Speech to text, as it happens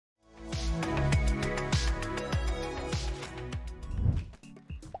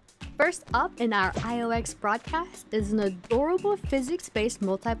First up in our IOX broadcast is an adorable physics-based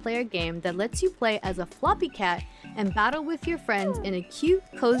multiplayer game that lets you play as a floppy cat and battle with your friends in a cute,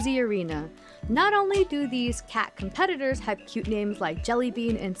 cozy arena. Not only do these cat competitors have cute names like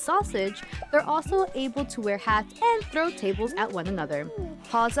Jellybean and Sausage, they're also able to wear hats and throw tables at one another.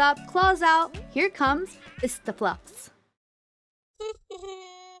 Paws up, claws out, here comes Fisti-Fluffs.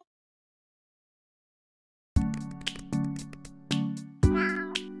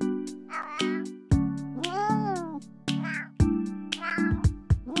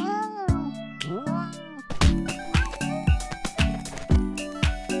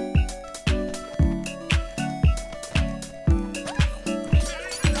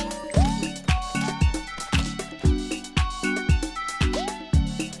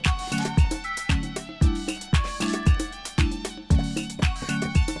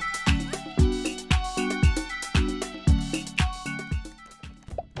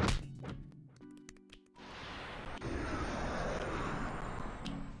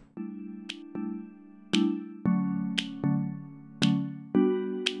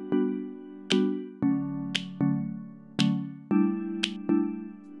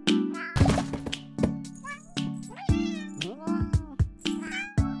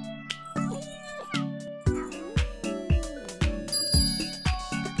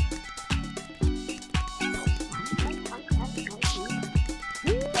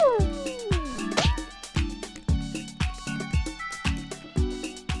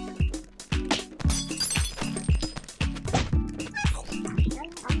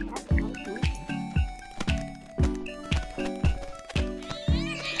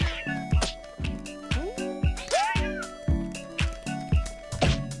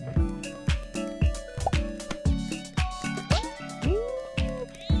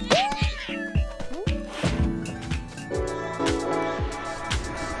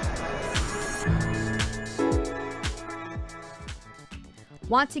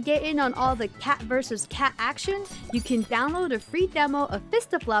 Want to get in on all the cat versus cat action? You can download a free demo of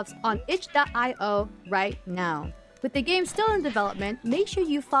Fisti-Fluffs on itch.io right now. With the game still in development, make sure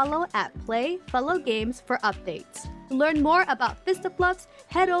you follow at Playfellow Games for updates. To learn more about Fisti-Fluffs,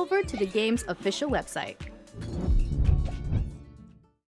 head over to the game's official website.